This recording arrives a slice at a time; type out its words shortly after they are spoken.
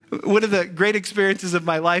One of the great experiences of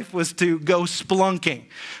my life was to go spelunking,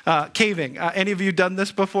 caving. Any of you done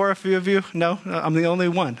this before? A few of you? No? I'm the only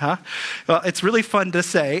one, huh? Well, it's really fun to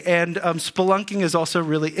say, and spelunking is also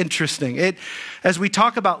really interesting. As we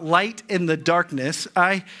talk about light in the darkness,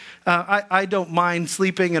 I don't mind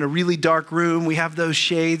sleeping in a really dark room. We have those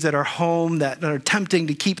shades at our home that are tempting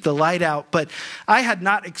to keep the light out. But I had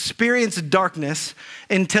not experienced darkness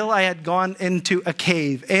until I had gone into a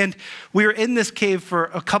cave. And we were in this cave for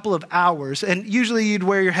a couple of hours. And usually you'd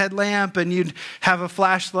wear your headlamp and you'd have a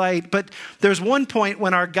flashlight. But there's one point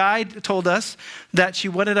when our guide told us that she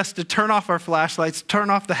wanted us to turn off our flashlights, turn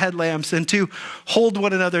off the headlamps, and to hold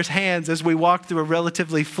one another's hands as we walked through a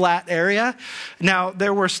relatively flat area. Now,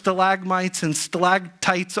 there were stalagmites and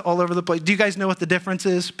stalactites all over the place. Do you guys know what the difference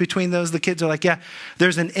is between those? The kids are like, yeah,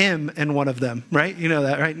 there's an M in one of them, right? You know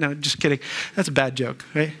that, right? No, just kidding. That's a bad joke,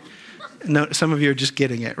 right? No, some of you are just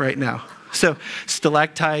getting it right now. So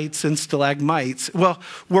stalactites and stalagmites. Well,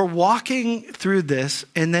 we're walking through this,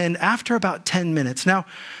 and then after about 10 minutes, now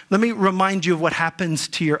let me remind you of what happens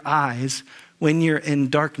to your eyes when you're in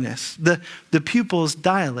darkness. The pupils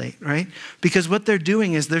dilate, right? Because what they're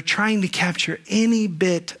doing is they're trying to capture any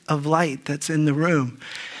bit of light that's in the room.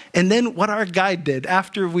 And then what our guide did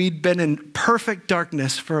after we'd been in perfect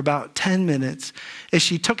darkness for about 10 minutes is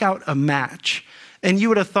she took out a match. And you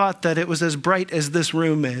would have thought that it was as bright as this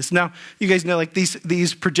room is. Now, you guys know, like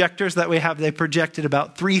these projectors that we have, they projected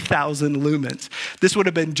about 3,000 lumens. This would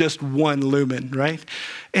have been just one lumen, right?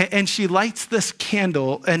 And she lights this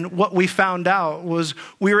candle, and what we found out was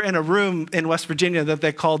we were in a room in West Virginia that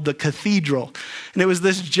they called the Cathedral. And it was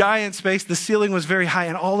this giant space. The ceiling was very high,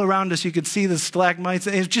 and all around us you could see the stalagmites.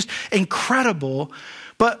 And it was just incredible.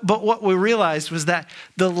 But what we realized was that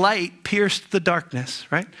the light pierced the darkness,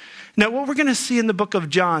 right? Now, what we're going to see in the book of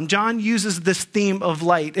John, John uses this theme of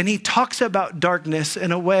light, and he talks about darkness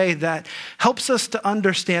in a way that helps us to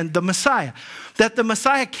understand the Messiah. That the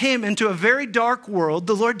Messiah came into a very dark world.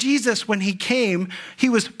 The Lord Jesus, when he came, he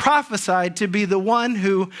was prophesied to be the one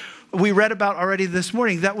who we read about already this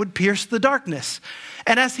morning that would pierce the darkness.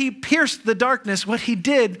 And as he pierced the darkness, what he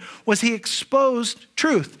did was he exposed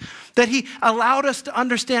truth. That he allowed us to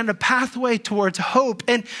understand a pathway towards hope.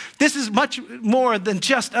 And this is much more than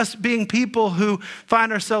just us being people who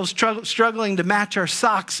find ourselves struggling to match our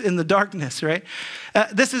socks in the darkness, right?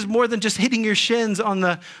 This is more than just hitting your shins on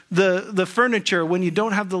the furniture when you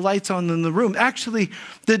don't have the lights on in the room. Actually,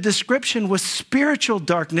 the description was spiritual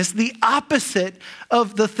darkness, the opposite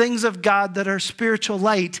of the things of God that are spiritual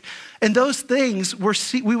light. And those things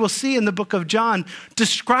we will see in the book of John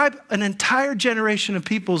describe an entire generation of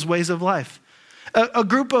people's ways of life. A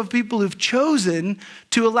group of people who've chosen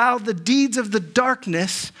to allow the deeds of the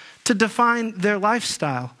darkness to define their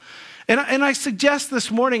lifestyle. And I suggest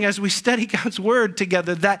this morning as we study God's word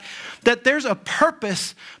together that there's a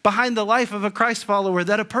purpose behind the life of a Christ follower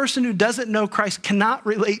that a person who doesn't know Christ cannot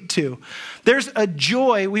relate to. There's a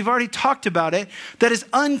joy, we've already talked about it, that is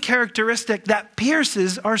uncharacteristic, that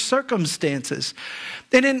pierces our circumstances.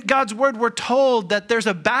 And in God's word, we're told that there's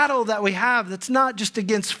a battle that we have that's not just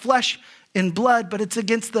against flesh and blood, but it's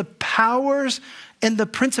against the powers and the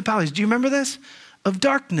principalities. Do you remember this? Of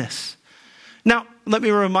darkness. Now, let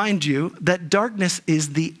me remind you that darkness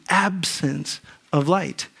is the absence of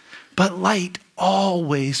light, but light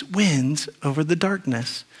always wins over the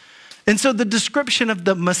darkness. And so the description of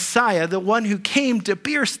the Messiah, the one who came to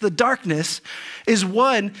pierce the darkness, is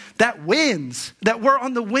one that wins, that we're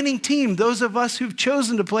on the winning team, those of us who've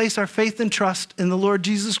chosen to place our faith and trust in the Lord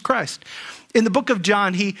Jesus Christ. In the book of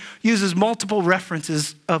John, he uses multiple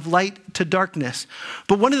references of light to darkness.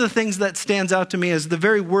 But one of the things that stands out to me is the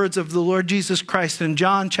very words of the Lord Jesus Christ in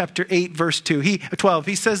John chapter 8, verse 12.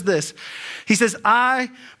 He says this. He says, "I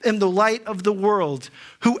am the light of the world.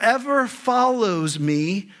 Whoever follows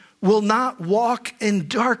me will not walk in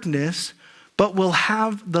darkness, but will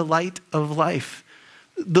have the light of life."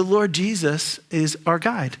 The Lord Jesus is our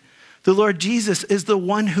guide. The Lord Jesus is the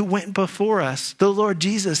one who went before us. The Lord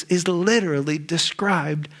Jesus is literally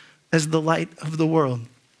described as the light of the world.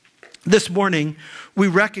 This morning, we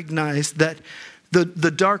recognize that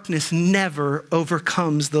the darkness never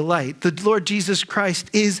overcomes the light. The Lord Jesus Christ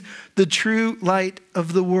is the true light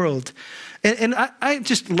of the world. And I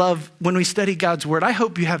just love when we study God's word. I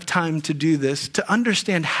hope you have time to do this, to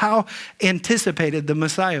understand how anticipated the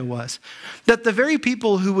Messiah was. That the very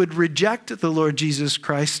people who would reject the Lord Jesus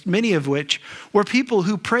Christ, many of which were people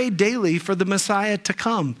who prayed daily for the Messiah to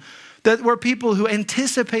come. that were people who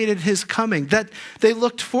anticipated his coming, that they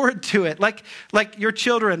looked forward to it, like your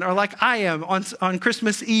children or like I am on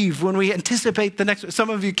Christmas Eve when we anticipate the next. Some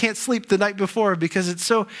of you can't sleep the night before because it's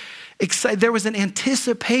so exciting. There was an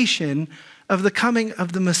anticipation of the coming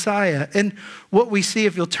of the Messiah. And what we see,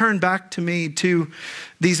 if you'll turn back to me to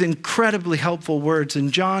these incredibly helpful words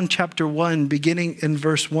in John chapter 1, beginning in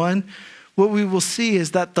verse 1, what we will see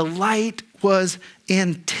is that the light was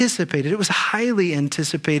anticipated. It was highly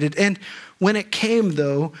anticipated. And when it came,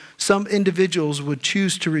 though, some individuals would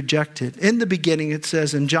choose to reject it. In the beginning, it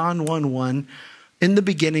says in John 1:1, in the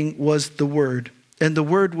beginning was the Word, and the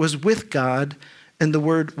Word was with God, and the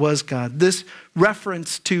Word was God. This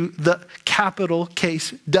reference to the capital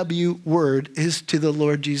case W word is to the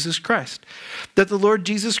Lord Jesus Christ. That the Lord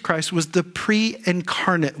Jesus Christ was the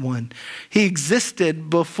pre-incarnate one. He existed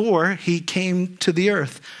before he came to the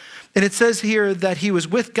earth. And it says here that he was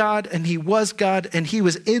with God and he was God and he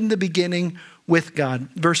was in the beginning with God.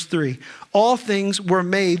 Verse 3, all things were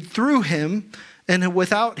made through him, and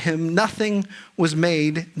without him, nothing was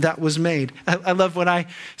made that was made. I love when I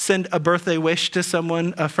send a birthday wish to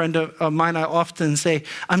someone, a friend of mine, I often say,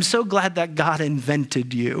 I'm so glad that God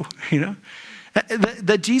invented you,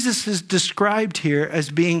 That Jesus is described here as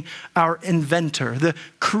being our inventor, the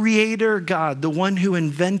creator God, the one who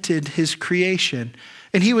invented his creation.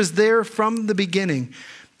 And he was there from the beginning.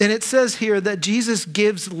 And it says here that Jesus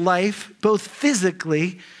gives life both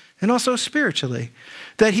physically and also spiritually,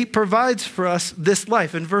 that he provides for us this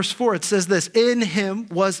life. In verse 4, it says this, in him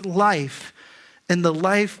was life, and the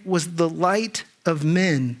life was the light of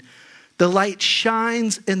men. The light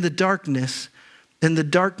shines in the darkness, and the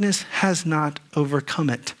darkness has not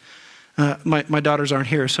overcome it. My daughters aren't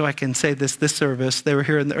here, so I can say this service. They were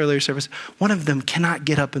here in the earlier service. One of them cannot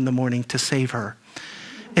get up in the morning to save her.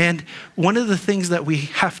 And one of the things that we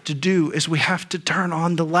have to do is we have to turn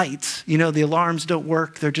on the lights. The alarms don't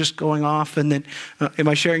work. They're just going off. And then, am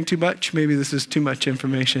I sharing too much? Maybe this is too much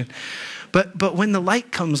information. But when the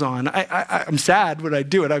light comes on, I'm sad when I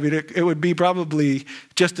do it. I mean, it would be probably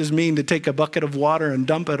just as mean to take a bucket of water and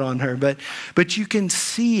dump it on her. But you can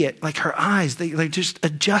see it, like her eyes, they're just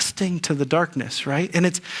adjusting to the darkness, right? And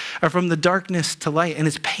it's from the darkness to light. And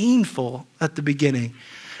it's painful at the beginning.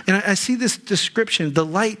 And I see this description, the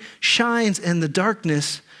light shines in the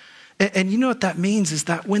darkness. And you know what that means is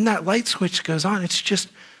that when that light switch goes on, it's just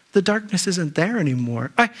the darkness isn't there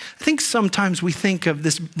anymore. I think sometimes we think of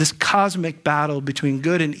this cosmic battle between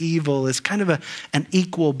good and evil as kind of an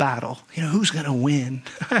equal battle. Who's going to win?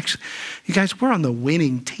 Actually, you guys, we're on the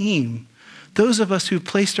winning team. Those of us who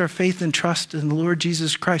placed our faith and trust in the Lord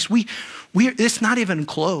Jesus Christ, it's not even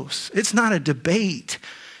close. It's not a debate.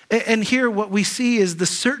 And here what we see is the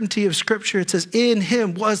certainty of Scripture. It says, in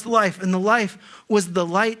him was life, and the life was the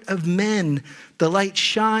light of men. The light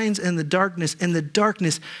shines in the darkness, and the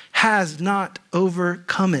darkness has not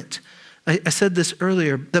overcome it. I said this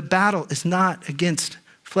earlier. The battle is not against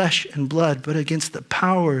flesh and blood, but against the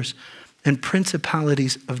powers and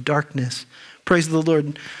principalities of darkness. Praise the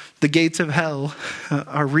Lord. The gates of hell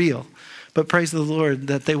are real. But praise the Lord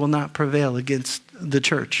that they will not prevail against the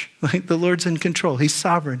church. The Lord's in control. He's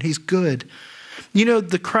sovereign. He's good.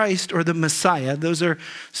 The Christ or the Messiah, those are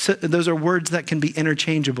words that can be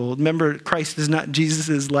interchangeable. Remember, Christ is not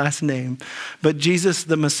Jesus' last name, but Jesus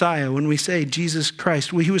the Messiah. When we say Jesus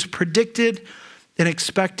Christ, he was predicted and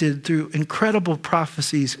expected through incredible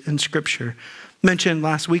prophecies in Scripture. Mentioned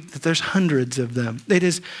last week that there's hundreds of them. It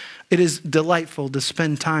is delightful to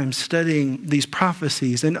spend time studying these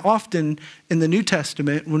prophecies. And often in the New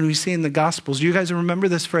Testament, when we see in the Gospels, you guys remember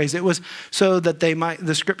this phrase, it was so that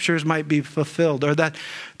the Scriptures might be fulfilled, or that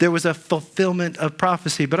there was a fulfillment of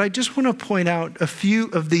prophecy. But I just want to point out a few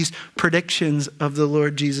of these predictions of the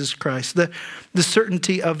Lord Jesus Christ. The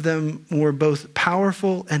certainty of them were both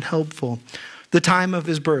powerful and helpful. The time of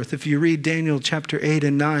his birth. If you read Daniel chapter 8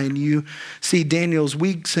 and 9, you see Daniel's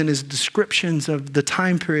weeks and his descriptions of the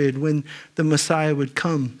time period when the Messiah would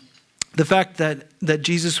come. The fact that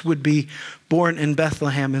Jesus would be born in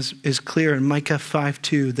Bethlehem is clear in Micah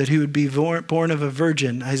 5:2, that he would be born of a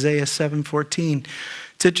virgin, Isaiah 7:14.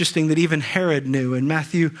 It's interesting that even Herod knew. In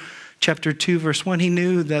Matthew chapter 2, verse 1, he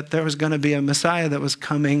knew that there was going to be a Messiah that was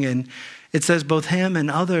coming, and it says both him and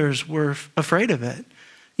others were afraid of it.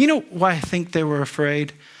 You know why I think they were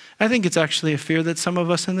afraid? I think it's actually a fear that some of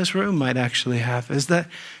us in this room might actually have, is that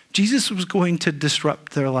Jesus was going to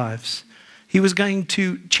disrupt their lives. He was going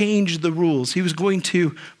to change the rules. He was going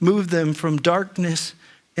to move them from darkness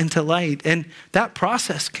into light. And that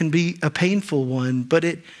process can be a painful one, but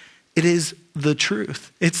it is the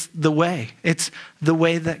truth. It's the way. It's the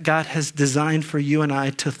way that God has designed for you and I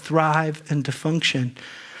to thrive and to function.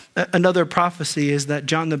 Another prophecy is that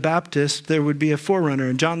John the Baptist, there would be a forerunner,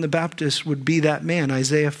 and John the Baptist would be that man.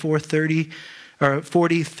 Isaiah 43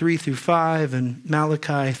 through 5 and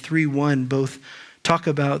Malachi 3:1 both talk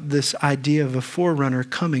about this idea of a forerunner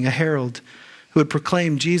coming, a herald who would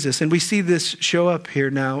proclaim Jesus. And we see this show up here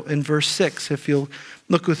now in verse 6. If you'll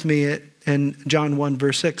look with me in John 1,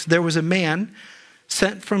 verse 6. There was a man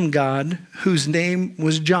sent from God whose name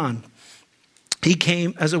was John. He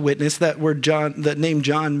came as a witness. That word John, that name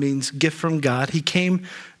John means gift from God. He came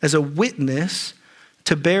as a witness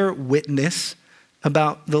to bear witness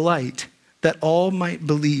about the light, that all might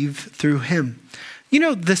believe through him. You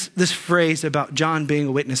know this phrase about John being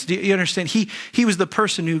a witness. Do you understand? He was the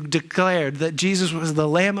person who declared that Jesus was the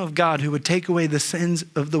Lamb of God who would take away the sins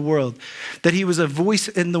of the world. That he was a voice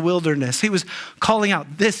in the wilderness. He was calling out,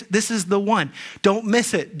 this is the one. Don't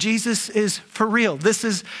miss it. Jesus is for real. This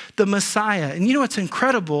is the Messiah. And you know what's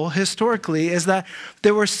incredible historically is that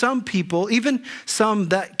there were some people, even some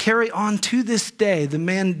that carry on to this day. The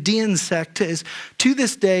Mandean sect is to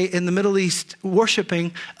this day in the Middle East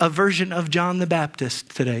worshiping a version of John the Baptist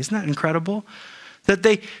today. Isn't that incredible? That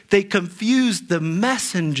they confuse the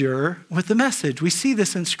messenger with the message. We see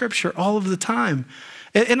this in Scripture all of the time.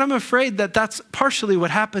 And I'm afraid that that's partially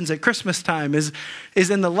what happens at Christmas time is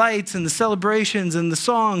in the lights and the celebrations and the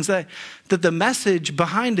songs that the message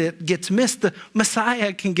behind it gets missed. The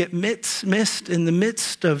Messiah can get missed in the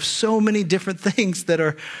midst of so many different things that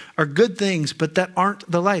are good things, but that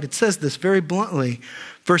aren't the light. It says this very bluntly.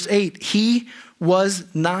 Verse 8, he was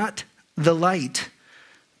not the light,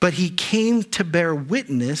 but he came to bear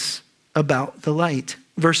witness about the light.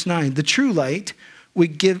 Verse 9, the true light,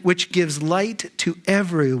 which gives light to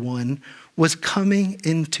everyone, was coming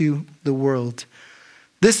into the world.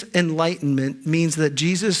 This enlightenment means that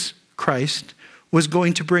Jesus Christ was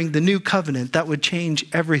going to bring the new covenant that would change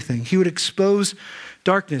everything. He would expose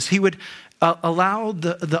darkness. He would allow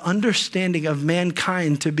the understanding of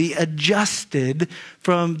mankind to be adjusted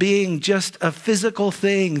from being just a physical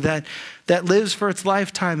thing that lives for its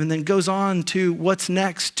lifetime and then goes on to what's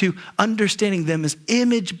next, to understanding them as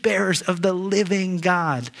image bearers of the living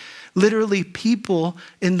God. Literally, people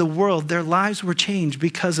in the world, their lives were changed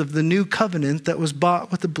because of the new covenant that was bought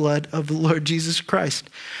with the blood of the Lord Jesus Christ.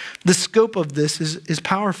 The scope of this is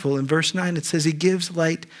powerful. In verse 9, it says he gives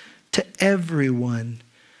light to everyone.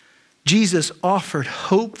 Jesus offered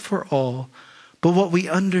hope for all, but what we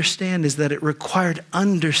understand is that it required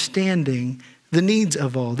understanding the needs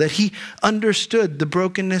of all, that he understood the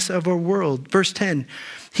brokenness of our world. Verse 10,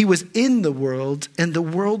 he was in the world and the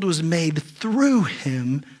world was made through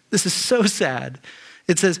him. This is so sad.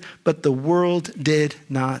 It says, but the world did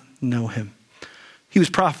not know him. He was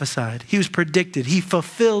prophesied. He was predicted. He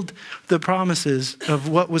fulfilled the promises of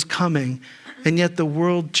what was coming, and yet the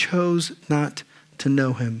world chose not to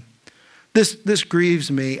know him. This grieves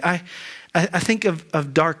me. I think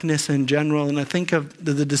of darkness in general, and I think of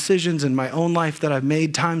the decisions in my own life that I've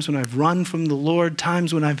made, times when I've run from the Lord,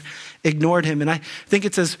 times when I've ignored him. And I think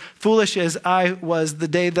it's as foolish as I was the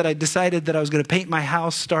day that I decided that I was going to paint my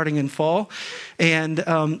house starting in fall, and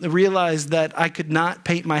realized that I could not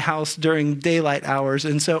paint my house during daylight hours.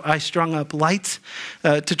 And so I strung up lights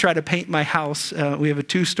to try to paint my house. We have a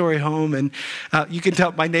 2-story home, and you can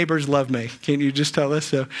tell my neighbors love me. Can't you just tell this?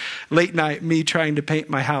 So late night, me trying to paint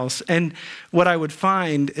my house. And what I would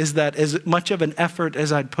find is that as much of an effort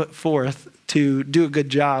as I'd put forth to do a good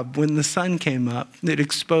job, when the sun came up, it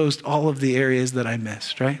exposed all of the areas that I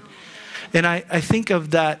missed, right? And I think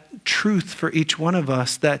of that truth for each one of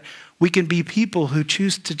us, that we can be people who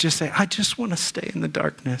choose to just say, I just want to stay in the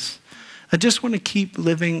darkness. I just want to keep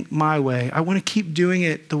living my way. I want to keep doing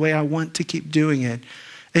it the way I want to keep doing it.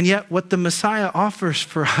 And yet what the Messiah offers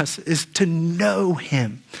for us is to know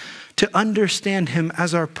him, to understand him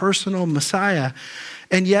as our personal Messiah.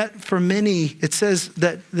 And yet for many, it says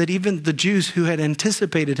that even the Jews who had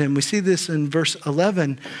anticipated him, we see this in verse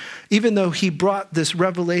 11, even though he brought this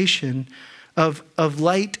revelation of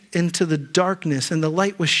light into the darkness and the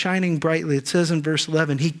light was shining brightly, it says in verse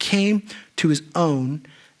 11, he came to his own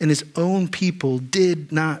and his own people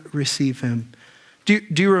did not receive him. Do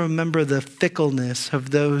you remember the fickleness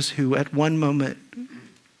of those who at one moment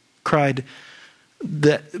cried,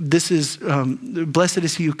 that this is, blessed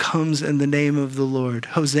is he who comes in the name of the Lord,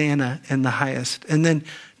 Hosanna in the highest. And then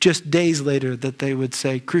just days later that they would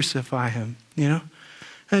say, crucify him, you know?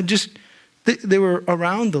 And just, they were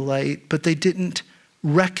around the light, but they didn't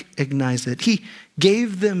recognize it. He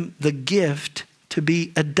gave them the gift to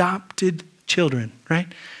be adopted children, right?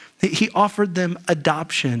 He offered them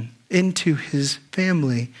adoption into his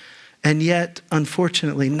family. And yet,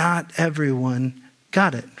 unfortunately, not everyone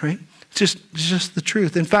got it, right? It's just the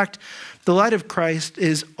truth. In fact, the light of Christ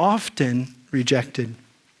is often rejected.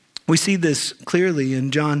 We see this clearly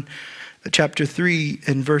in John chapter 3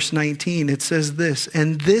 and verse 19. It says this,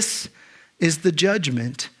 "And this is the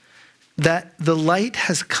judgment, that the light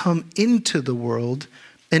has come into the world,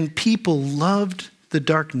 and people loved the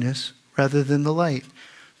darkness rather than the light,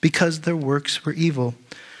 because their works were evil."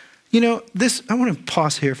 You know, I want to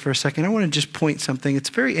pause here for a second. I want to just point something. It's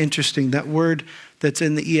very interesting, that word that's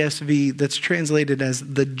in the ESV that's translated as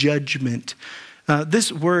the judgment.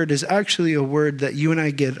 This word is actually a word that you and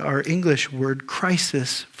I get our English word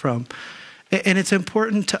crisis from. And it's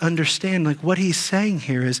important to understand, like, what he's saying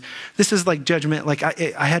here is, this is like judgment. Like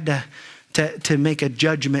I had to make a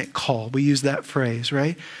judgment call. We use that phrase,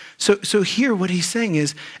 right? So here what he's saying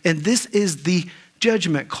is, and this is the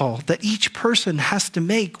judgment call that each person has to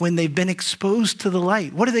make when they've been exposed to the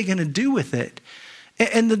light. What are they going to do with it?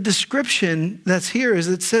 And the description that's here is,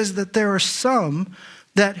 it says that there are some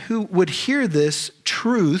that who would hear this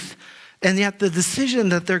truth, and yet the decision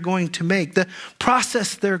that they're going to make, the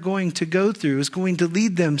process they're going to go through, is going to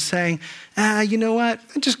lead them saying, you know what?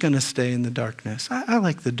 I'm just going to stay in the darkness. I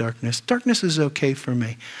like the darkness. Darkness is okay for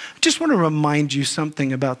me. I just want to remind you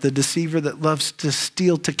something about the deceiver that loves to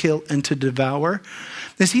steal, to kill, and to devour.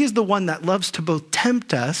 As he is the one that loves to both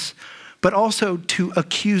tempt us, but also to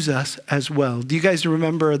accuse us as well. Do you guys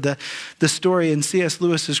remember the story in C.S.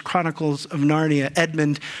 Lewis's Chronicles of Narnia,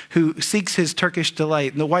 Edmund, who seeks his Turkish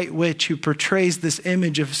delight, and the white witch who portrays this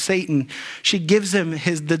image of Satan? She gives him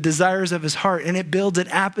the desires of his heart, and it builds an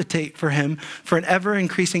appetite for him, for an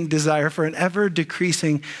ever-increasing desire, for an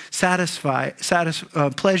ever-decreasing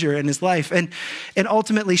pleasure in his life. And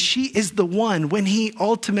ultimately, she is the one, when he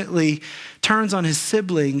ultimately turns on his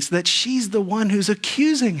siblings, that she's the one who's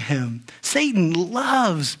accusing him. Satan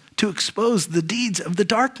loves to expose the deeds of the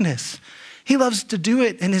darkness. He loves to do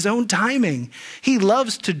it in his own timing. He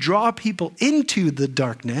loves to draw people into the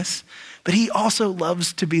darkness, but he also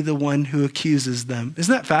loves to be the one who accuses them.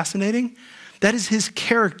 Isn't that fascinating? That is his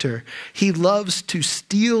character. He loves to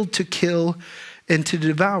steal, to kill, and to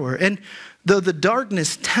devour. And though the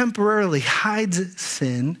darkness temporarily hides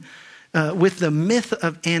sin, with the myth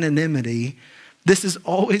of anonymity, this is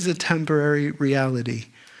always a temporary reality.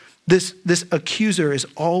 This accuser is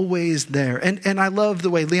always there. And I love the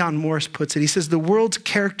way Leon Morris puts it. He says, the world's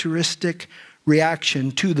characteristic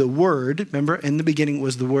reaction to the word, remember, in the beginning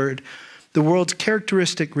was the word. The world's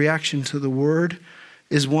characteristic reaction to the word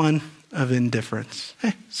is one of indifference.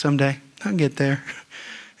 Hey, someday I'll get there.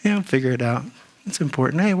 Figure it out. It's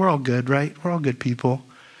important. Hey, we're all good, right? We're all good people.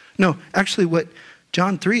 No, actually what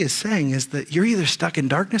John 3 is saying is that you're either stuck in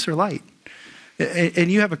darkness or light. And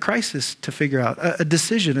you have a crisis to figure out, a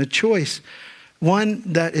decision, a choice, one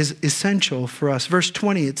that is essential for us. Verse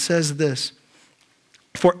 20, it says this,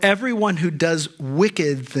 "For everyone who does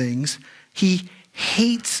wicked things, he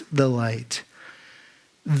hates the light.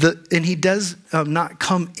 And he does not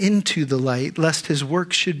come into the light, lest his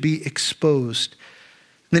work should be exposed."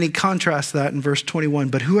 Then he contrasts that in verse 21,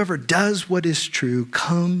 "But whoever does what is true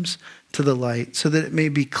comes to the light, so that it may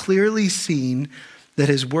be clearly seen that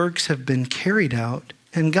his works have been carried out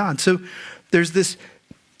in God." So there's this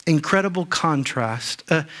incredible contrast,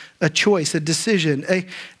 a choice, a decision,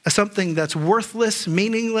 something that's worthless,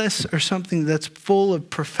 meaningless, or something that's full of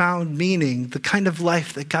profound meaning, the kind of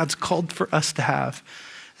life that God's called for us to have.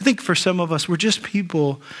 I think for some of us, we're just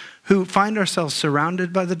people who find ourselves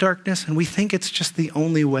surrounded by the darkness, and we think it's just the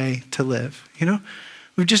only way to live,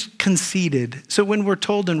 We've just conceded. So when we're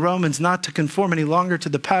told in Romans not to conform any longer to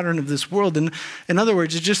the pattern of this world, and in other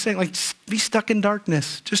words, it's just saying, like, just be stuck in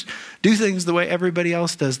darkness. Just do things the way everybody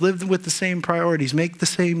else does. Live with the same priorities. Make the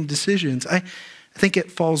same decisions. I think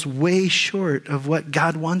it falls way short of what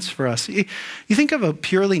God wants for us. You think of a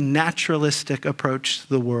purely naturalistic approach to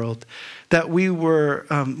the world, that we were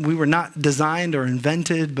not designed or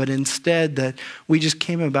invented, but instead that we just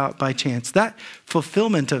came about by chance. That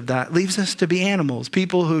fulfillment of that leaves us to be animals,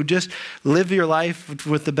 people who just live your life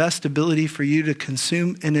with the best ability for you to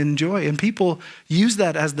consume and enjoy. And people use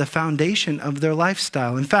that as the foundation of their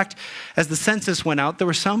lifestyle. In fact, as the census went out, there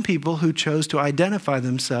were some people who chose to identify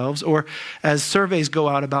themselves, or as surveys go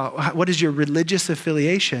out about what is your religious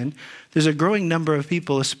affiliation, there's a growing number of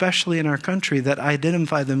people, especially in our country, that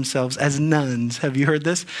identify themselves as nuns. Have you heard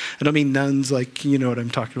this? I don't mean nuns like, you know what I'm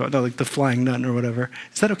talking about. No, like the flying nun or whatever.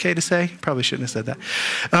 Is that okay to say? Probably shouldn't have said that.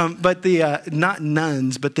 But not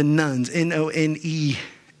nuns, but the nuns,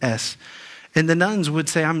 N-O-N-E-S. And the nuns would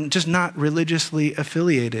say, I'm just not religiously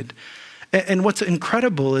affiliated. And what's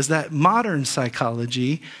incredible is that modern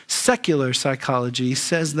psychology, secular psychology,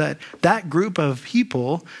 says that that group of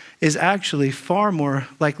people is actually far more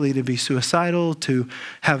likely to be suicidal, to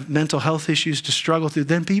have mental health issues, to struggle through,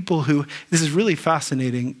 than people who, this is really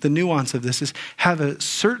fascinating, the nuance of this is, have a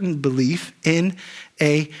certain belief in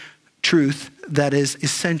a truth that is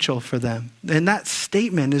essential for them. And that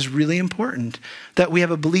statement is really important, that we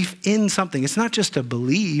have a belief in something. It's not just a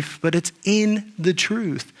belief, but it's in the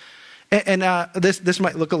truth. And this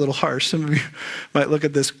might look a little harsh. Some of you might look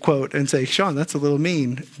at this quote and say, Sean, that's a little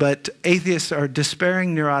mean. But atheists are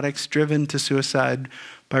despairing neurotics driven to suicide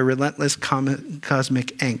by relentless cosmic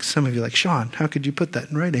angst. Some of you are like, Sean, how could you put that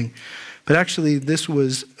in writing? But actually, this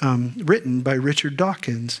was written by Richard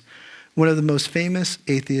Dawkins, one of the most famous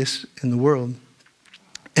atheists in the world.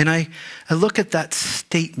 And I look at that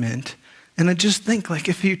statement and I just think, like,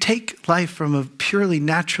 if you take life from a purely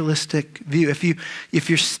naturalistic view, if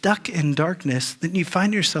you're stuck in darkness, then you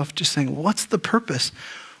find yourself just saying, well, what's the purpose?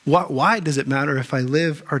 Why does it matter if I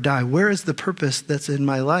live or die? Where is the purpose that's in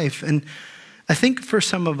my life? And I think for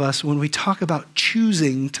some of us, when we talk about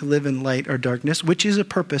choosing to live in light or darkness, which is a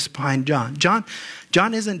purpose behind John.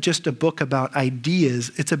 John isn't just a book about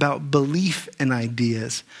ideas, it's about belief in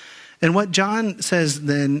ideas. And what John says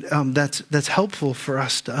then that's helpful for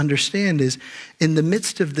us to understand is, in the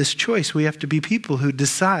midst of this choice, we have to be people who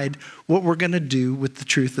decide what we're going to do with the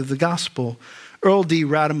truth of the gospel. Earl D.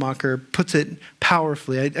 Rademacher puts it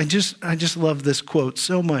powerfully. I just love this quote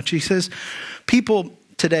so much. He says, people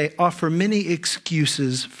today offer many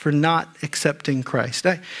excuses for not accepting Christ.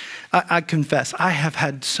 I confess, I have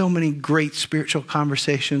had so many great spiritual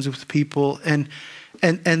conversations with people, and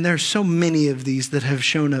there's so many of these that have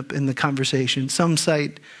shown up in the conversation. Some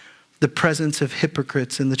cite the presence of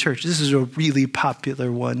hypocrites in the church. This is a really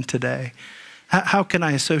popular one today. How can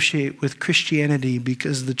I associate with Christianity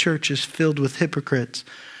because the church is filled with hypocrites?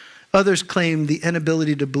 Others claim the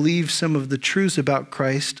inability to believe some of the truths about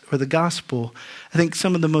Christ or the gospel. I think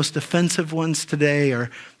some of the most offensive ones today are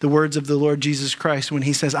the words of the Lord Jesus Christ when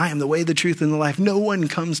he says, I am the way, the truth, and the life. No one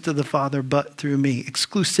comes to the Father but through me.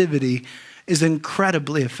 Exclusivity is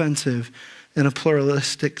incredibly offensive in a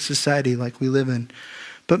pluralistic society like we live in.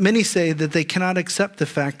 But many say that they cannot accept the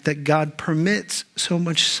fact that God permits so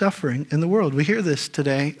much suffering in the world. We hear this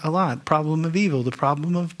today a lot. Problem of evil, the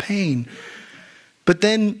problem of pain. But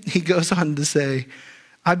then he goes on to say,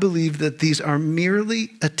 I believe that these are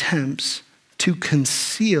merely attempts to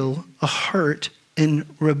conceal a heart in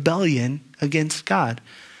rebellion against God.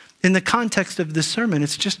 In the context of this sermon,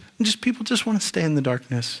 it's just people just want to stay in the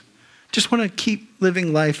darkness. Just want to keep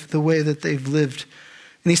living life the way that they've lived.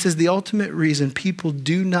 And he says the ultimate reason people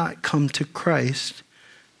do not come to Christ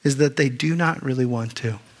is that they do not really want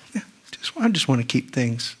to. I just want to keep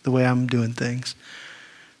things the way I'm doing things.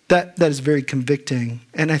 That is very convicting.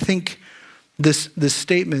 And I think this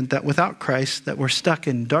statement that without Christ, that we're stuck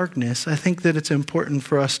in darkness, I think that it's important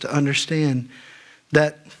for us to understand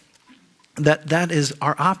that is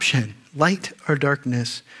our option, light or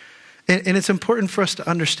darkness. And it's important for us to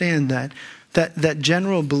understand that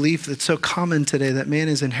general belief that's so common today, that man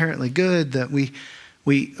is inherently good, that we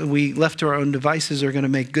left to our own devices are going to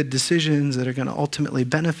make good decisions that are going to ultimately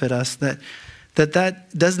benefit us, that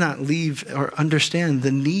does not leave or understand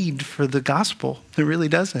the need for the gospel. It really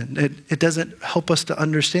doesn't. It doesn't help us to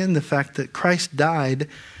understand the fact that Christ died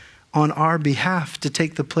on our behalf to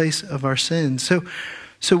take the place of our sins.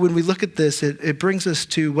 So when we look at this, it brings us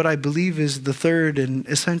to what I believe is the third and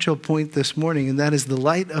essential point this morning, and that is the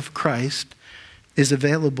light of Christ is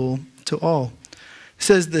available to all. It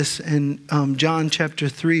says this in John chapter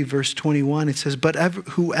 3, verse 21. It says, but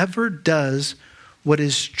whoever does what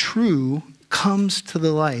is true comes to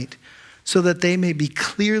the light, so that they may be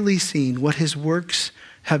clearly seen what his works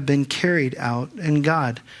have been carried out in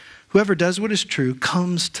God. Whoever does what is true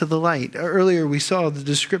comes to the light. Earlier we saw the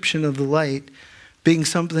description of the light being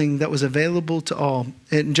something that was available to all.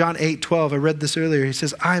 In John 8:12, I read this earlier. He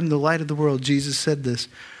says, I am the light of the world. Jesus said this.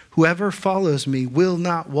 Whoever follows me will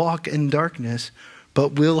not walk in darkness,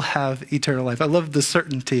 but will have eternal life. I love the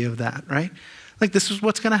certainty of that, right? Like, this is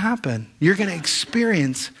what's going to happen. You're going to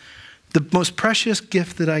experience the most precious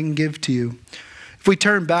gift that I can give to you. If we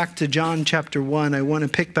turn back to John chapter 1, I want to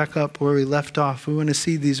pick back up where we left off. We want to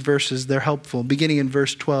see these verses. They're helpful. Beginning in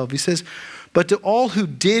verse 12, he says, but to all who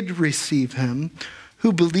did receive him,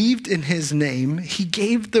 who believed in his name, he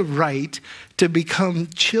gave the right to become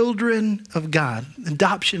children of God.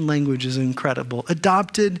 Adoption language is incredible.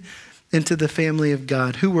 Adopted into the family of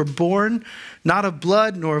God, who were born not of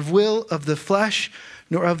blood, nor of will of the flesh,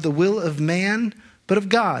 nor of the will of man, but of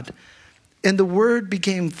God. And the Word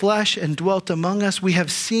became flesh and dwelt among us. We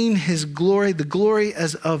have seen his glory, the glory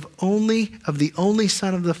as of the only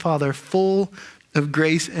Son of the Father, full of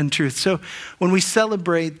grace and truth. So when we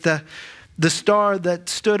celebrate the star that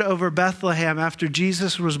stood over Bethlehem after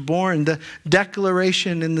Jesus was born, the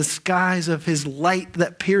declaration in the skies of his light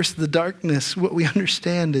that pierced the darkness, what we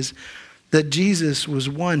understand is that Jesus was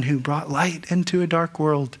one who brought light into a dark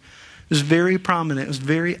world. It was very prominent. It was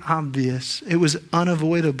very obvious. It was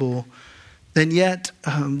unavoidable. And yet,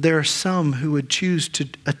 there are some who would choose to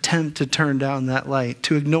attempt to turn down that light,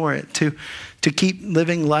 to ignore it, to keep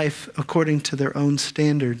living life according to their own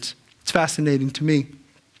standards. It's fascinating to me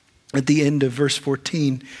at the end of verse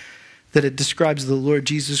 14 that it describes the Lord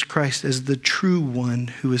Jesus Christ as the true one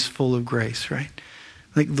who is full of grace, right?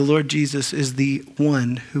 Like the Lord Jesus is the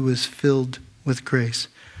one who is filled with grace.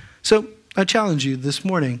 So I challenge you this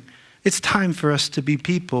morning, it's time for us to be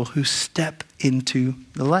people who step into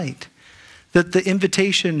the light. That the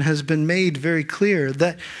invitation has been made very clear,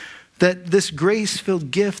 that this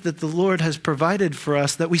grace-filled gift that the Lord has provided for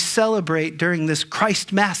us, that we celebrate during this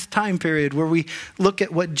Christ Mass time period where we look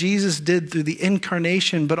at what Jesus did through the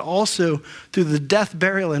incarnation, but also through the death,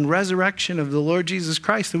 burial, and resurrection of the Lord Jesus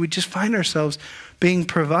Christ, that we just find ourselves being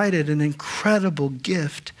provided an incredible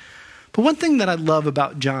gift. But one thing that I love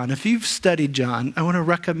about John, if you've studied John, I want to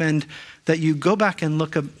recommend that you go back and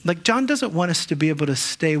look up, like John doesn't want us to be able to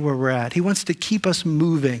stay where we're at. He wants to keep us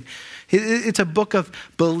moving. It's a book of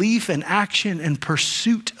belief and action and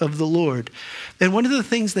pursuit of the Lord. And one of the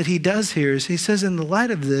things that he does here is he says, in the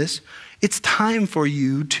light of this, it's time for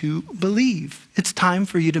you to believe. It's time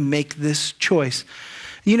for you to make this choice.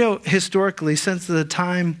 You know, historically, since the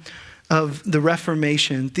time of the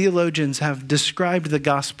Reformation, theologians have described the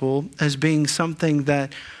gospel as being something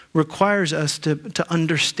that requires us to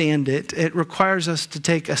understand it. It requires us to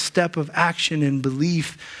take a step of action and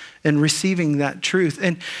belief and receiving that truth.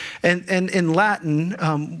 And in Latin,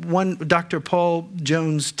 Dr. Paul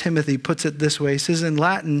Jones Timothy puts it this way. He says in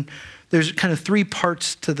Latin, there's kind of three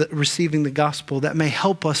parts to the receiving the gospel that may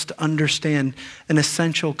help us to understand an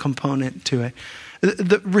essential component to it.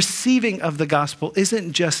 The receiving of the gospel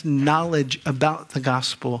isn't just knowledge about the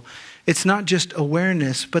gospel. It's not just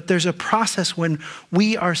awareness, but there's a process when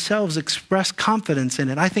we ourselves express confidence in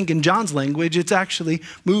it. I think in John's language, it's actually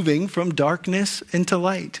moving from darkness into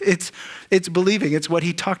light. It's believing. It's what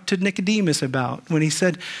he talked to Nicodemus about when he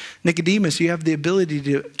said, Nicodemus, you have the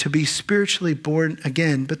ability to be spiritually born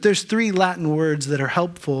again. But there's three Latin words that are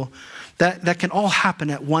helpful that can all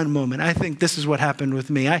happen at one moment. I think this is what happened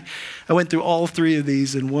with me. I went through all three of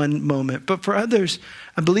these in one moment. But for others,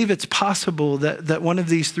 I believe it's possible that one of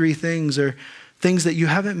these three things are things that you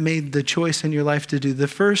haven't made the choice in your life to do. The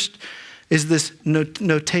first is this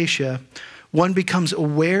notatia. One becomes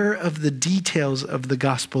aware of the details of the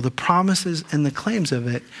gospel, the promises and the claims of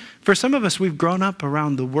it. For some of us, we've grown up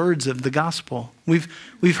around the words of the gospel.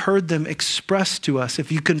 We've heard them expressed to us.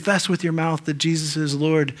 If you confess with your mouth that Jesus is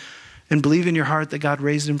Lord, and believe in your heart that God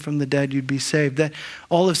raised him from the dead, you'd be saved. That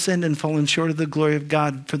all have sinned and fallen short of the glory of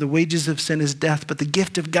God. For the wages of sin is death, but the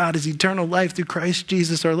gift of God is eternal life through Christ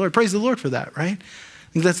Jesus our Lord. Praise the Lord for that, right?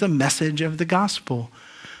 I think that's the message of the gospel.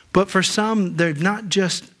 But for some, they're not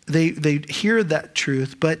just, they hear that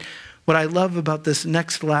truth, but what I love about this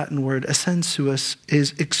next Latin word, assensuus,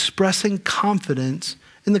 is expressing confidence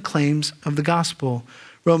in the claims of the gospel.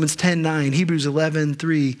 Romans 10:9, Hebrews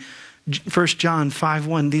 11:3, 1 John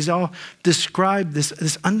 5:1, these all describe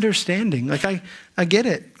this understanding. Like I get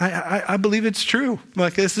it. I believe it's true.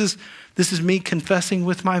 Like this is me confessing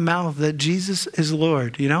with my mouth that Jesus is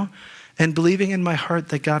Lord, and believing in my heart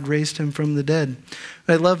that God raised him from the dead.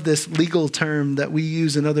 I love this legal term that we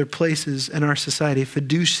use in other places in our society,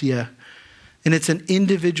 fiducia. And it's an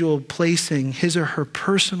individual placing his or her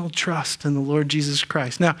personal trust in the Lord Jesus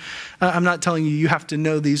Christ. Now, I'm not telling you have to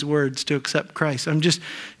know these words to accept Christ. I'm just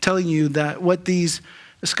telling you that what these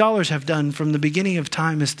scholars have done from the beginning of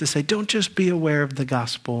time is to say, don't just be aware of the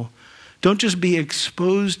gospel. Don't just be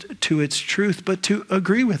exposed to its truth, but to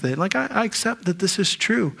agree with it. Like, I accept that this is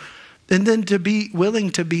true. And then to be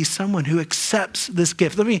willing to be someone who accepts this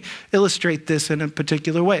gift. Let me illustrate this in a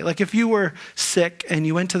particular way. Like if you were sick and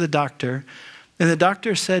you went to the doctor, and the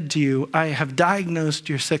doctor said to you, I have diagnosed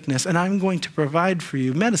your sickness and I'm going to provide for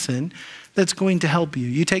you medicine that's going to help you.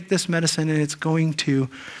 You take this medicine and it's going to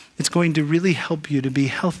really help you to be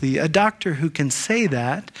healthy. A doctor who can say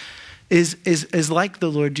that is like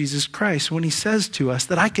the Lord Jesus Christ when he says to us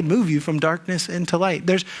that I can move you from darkness into light.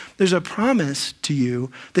 There's a promise to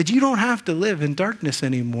you that you don't have to live in darkness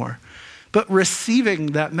anymore. But receiving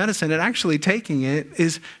that medicine and actually taking it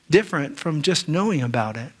is different from just knowing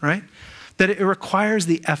about it, right? that it requires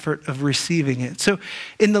the effort of receiving it. So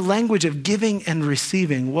in the language of giving and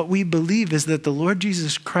receiving, what we believe is that the Lord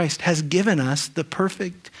Jesus Christ has given us the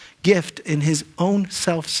perfect gift in his own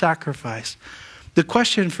self-sacrifice. The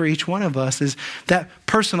question for each one of us is that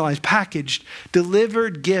personalized, packaged,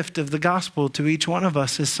 delivered gift of the gospel to each one of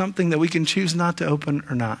us is something that we can choose not to open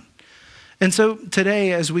or not. And so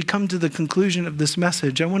today, as we come to the conclusion of this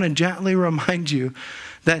message, I want to gently remind you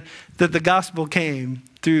that the gospel came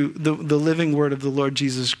through the living word of the Lord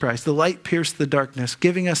Jesus Christ. The light pierced the darkness,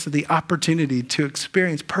 giving us the opportunity to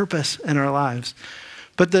experience purpose in our lives.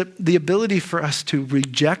 But the ability for us to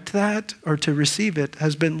reject that or to receive it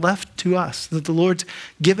has been left to us, that the Lord's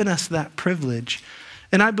given us that privilege.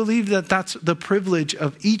 And I believe that that's the privilege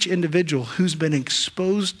of each individual who's been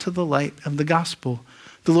exposed to the light of the gospel.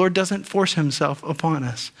 The Lord doesn't force himself upon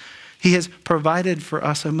us. He has provided for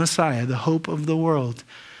us a Messiah, the hope of the world.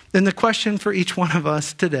 And the question for each one of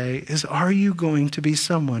us today is, are you going to be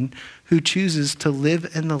someone who chooses to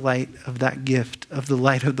live in the light of that gift of the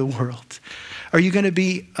light of the world? Are you going to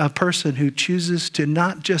be a person who chooses to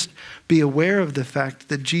not just be aware of the fact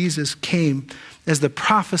that Jesus came as the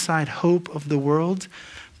prophesied hope of the world,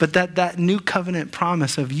 but that new covenant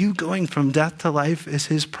promise of you going from death to life is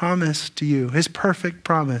his promise to you, his perfect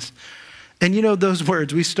promise. And you know those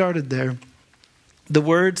words, we started there, the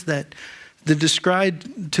words that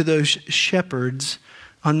described to those shepherds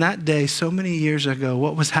on that day so many years ago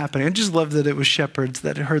what was happening. I just love that it was shepherds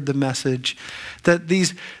that heard the message, that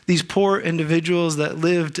these poor individuals that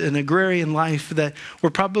lived an agrarian life that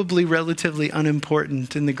were probably relatively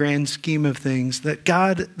unimportant in the grand scheme of things, that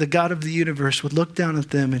God, the God of the universe, would look down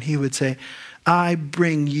at them and he would say, I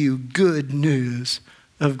bring you good news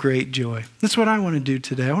of great joy. That's what I want to do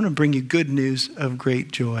today. I want to bring you good news of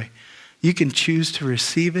great joy. You can choose to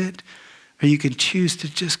receive it, or you can choose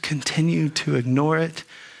to just continue to ignore it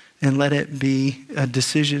and let it be a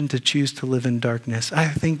decision to choose to live in darkness. I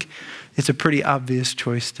think it's a pretty obvious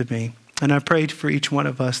choice to me. And I prayed for each one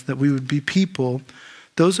of us that we would be people,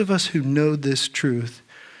 those of us who know this truth,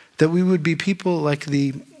 that we would be people like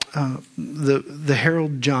the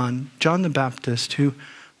herald John the Baptist, who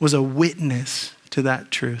was a witness to that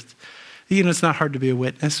truth. You know, it's not hard to be a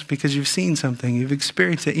witness because you've seen something, you've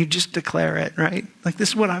experienced it, you just declare it, right? Like, this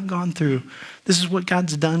is what I've gone through. This is what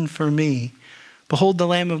God's done for me. Behold, the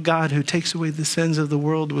Lamb of God who takes away the sins of the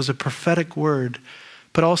world was a prophetic word.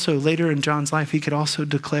 But also later in John's life, he could also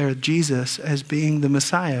declare Jesus as being the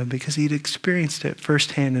Messiah because he'd experienced it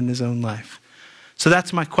firsthand in his own life. So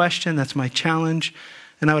that's my question, that's my challenge.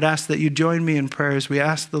 And I would ask that you join me in prayer as we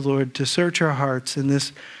ask the Lord to search our hearts in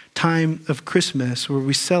this time of Christmas where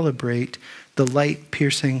we celebrate the light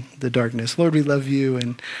piercing the darkness. Lord, we love you,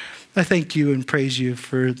 and I thank you and praise you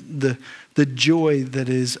for the joy that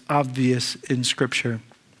is obvious in Scripture.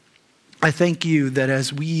 I thank you that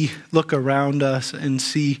as we look around us and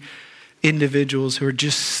see individuals who are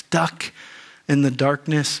just stuck in the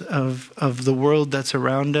darkness of the world that's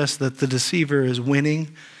around us, that the deceiver is winning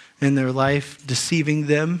in their life, deceiving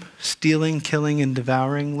them, stealing, killing, and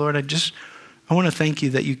devouring. Lord, I want to thank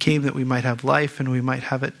you that you came that we might have life and we might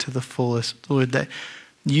have it to the fullest. Lord, that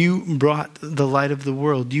you brought the light of the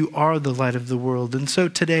world. You are the light of the world. And so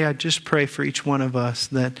today I just pray for each one of us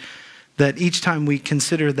that each time we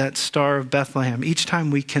consider that Star of Bethlehem, each time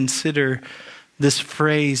we consider this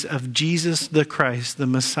phrase of Jesus the Christ, the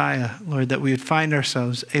Messiah, Lord, that we would find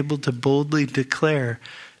ourselves able to boldly declare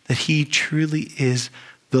that he truly is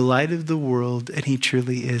the light of the world and he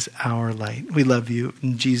truly is our light. We love you.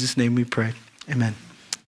 In Jesus' name we pray. Amen.